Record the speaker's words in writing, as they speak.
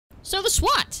So the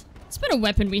SWAT! It's been a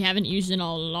weapon we haven't used in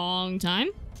a long time.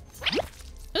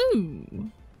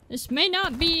 Ooh. This may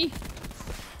not be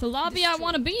the lobby I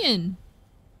want to be in.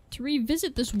 To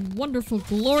revisit this wonderful,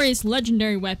 glorious,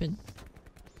 legendary weapon.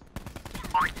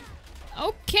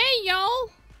 Okay, y'all.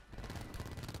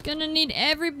 Gonna need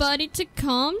everybody to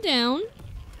calm down.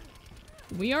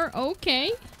 We are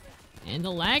okay. And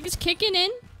the lag is kicking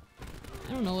in.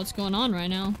 I don't know what's going on right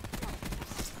now.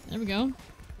 There we go.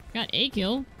 Got a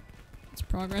kill. That's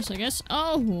progress, I guess.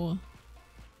 Oh!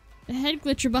 The head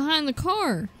glitcher behind the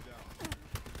car.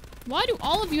 Why do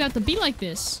all of you have to be like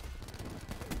this?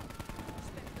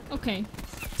 Okay.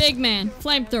 Big man.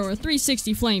 Flamethrower.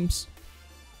 360 flames.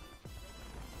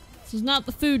 This is not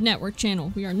the Food Network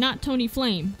channel. We are not Tony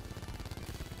Flame.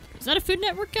 Is that a Food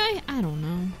Network guy? I don't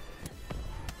know.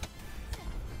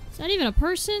 Is that even a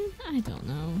person? I don't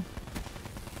know.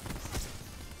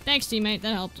 Thanks, teammate.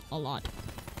 That helped a lot.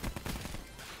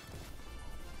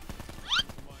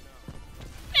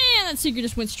 Man, that secret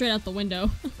just went straight out the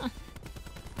window.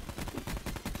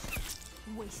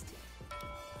 Wasted.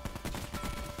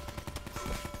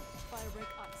 Firebreak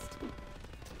iced.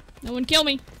 No one kill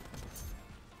me.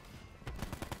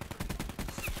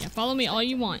 Yeah, follow me all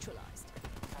you want.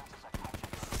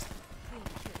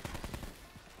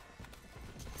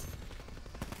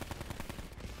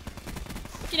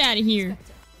 Get out of here.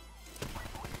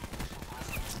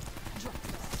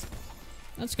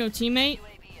 Let's go, teammate.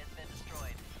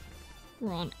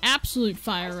 We're on absolute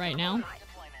fire right now.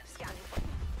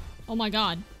 Oh my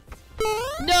god.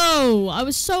 No! I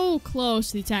was so close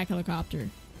to the attack helicopter.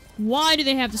 Why do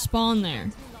they have to spawn there?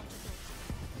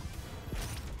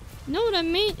 Know what I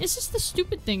mean? It's just the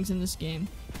stupid things in this game.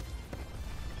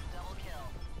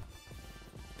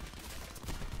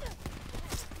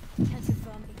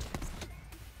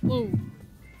 Whoa.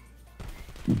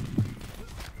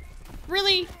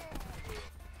 Really?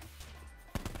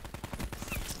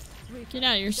 Get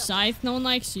out of here, Scythe. No one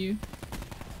likes you.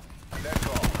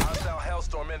 Hostile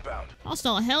Hellstorm inbound.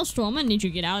 Hostile Hellstorm. I need you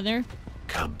to get out of there.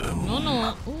 Kaboom. No,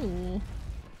 no. Ooh.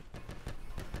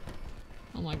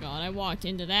 Oh my god, I walked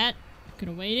into that. Could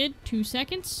have waited 2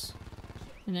 seconds.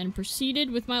 And then proceeded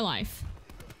with my life.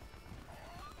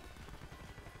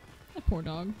 That poor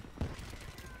dog.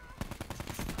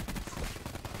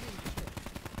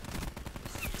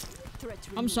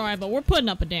 I'm sorry, but we're putting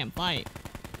up a damn fight.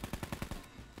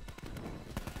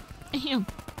 Damn.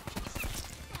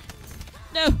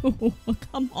 No!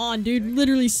 Come on, dude.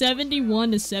 Literally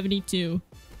 71 to 72.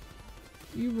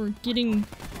 We were getting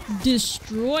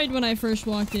destroyed when I first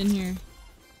walked in here.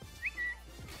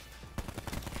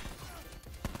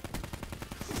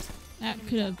 That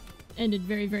could have ended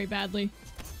very, very badly.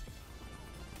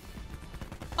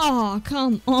 Oh,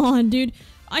 come on, dude.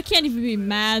 I can't even be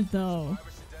mad, though.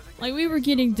 Like, we were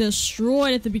getting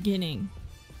destroyed at the beginning.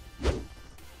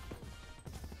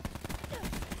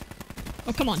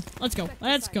 Oh, come on. Let's go.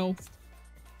 Let's go.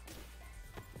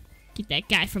 Get that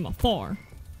guy from afar.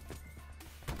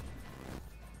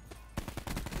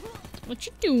 What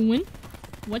you doing?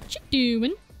 What you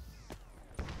doing?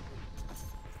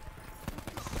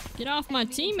 Get off my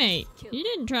teammate. He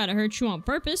didn't try to hurt you on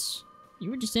purpose. You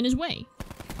were just in his way.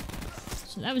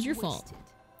 So that was your fault.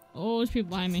 Oh, there's people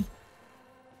behind me.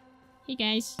 Hey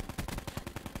guys.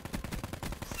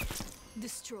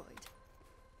 Destroyed.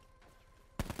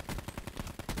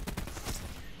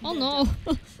 Oh no.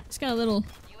 It's got a little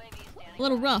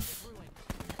rough.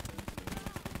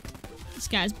 This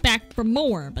guy's back for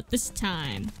more, but this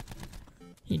time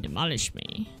he demolished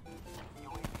me.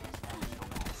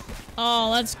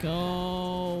 Oh, let's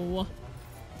go.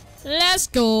 Let's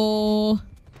go.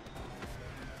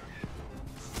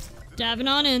 Diving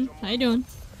on in. How you doing?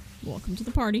 Welcome to the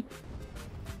party.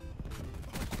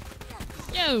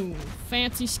 Yo,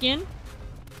 fancy skin.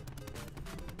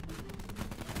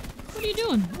 What are you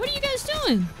doing? What are you guys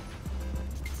doing?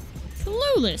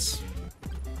 Clueless.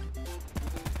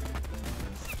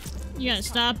 You gotta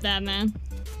stop that, man.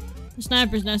 The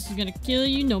sniper's nest is gonna kill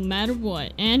you no matter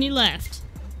what. And he left.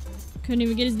 Couldn't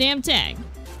even get his damn tag.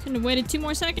 Couldn't have waited 2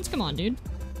 more seconds? Come on, dude.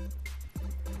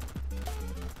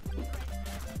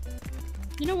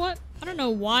 You know what? I don't know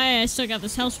why I still got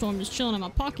this Hellstorm just chilling in my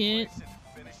pocket.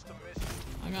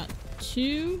 I got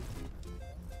 2.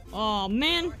 Oh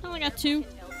man, I only got 2.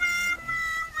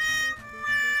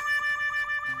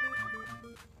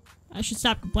 I should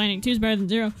stop complaining. 2's better than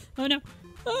 0. Oh no.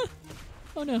 Ah.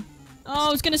 Oh no. Oh,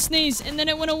 I was gonna sneeze and then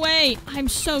it went away. I'm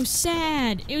so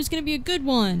sad. It was gonna be a good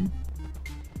one.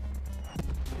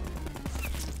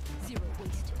 0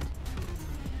 wasted.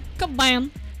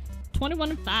 Kabam.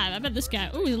 21 and 5. I bet this guy.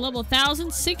 Ooh, he's level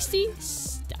 1060.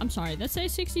 Stop I'm sorry, that say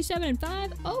 67 and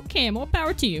 5? Okay, more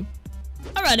power to you.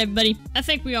 Alright, everybody. I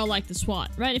think we all like the SWAT,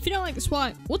 right? If you don't like the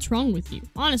SWAT, what's wrong with you?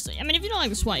 Honestly, I mean, if you don't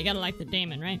like the SWAT, you gotta like the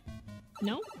Daemon, right?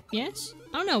 No? Yes?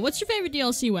 I don't know. What's your favorite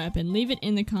DLC weapon? Leave it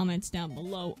in the comments down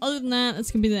below. Other than that, that's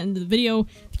gonna be the end of the video.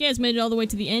 If you guys made it all the way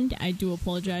to the end, I do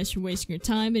apologize for wasting your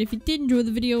time. But if you did enjoy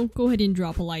the video, go ahead and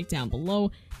drop a like down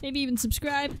below. Maybe even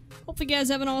subscribe. Hopefully you guys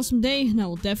have an awesome day, and I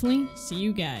will definitely see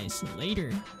you guys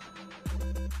later.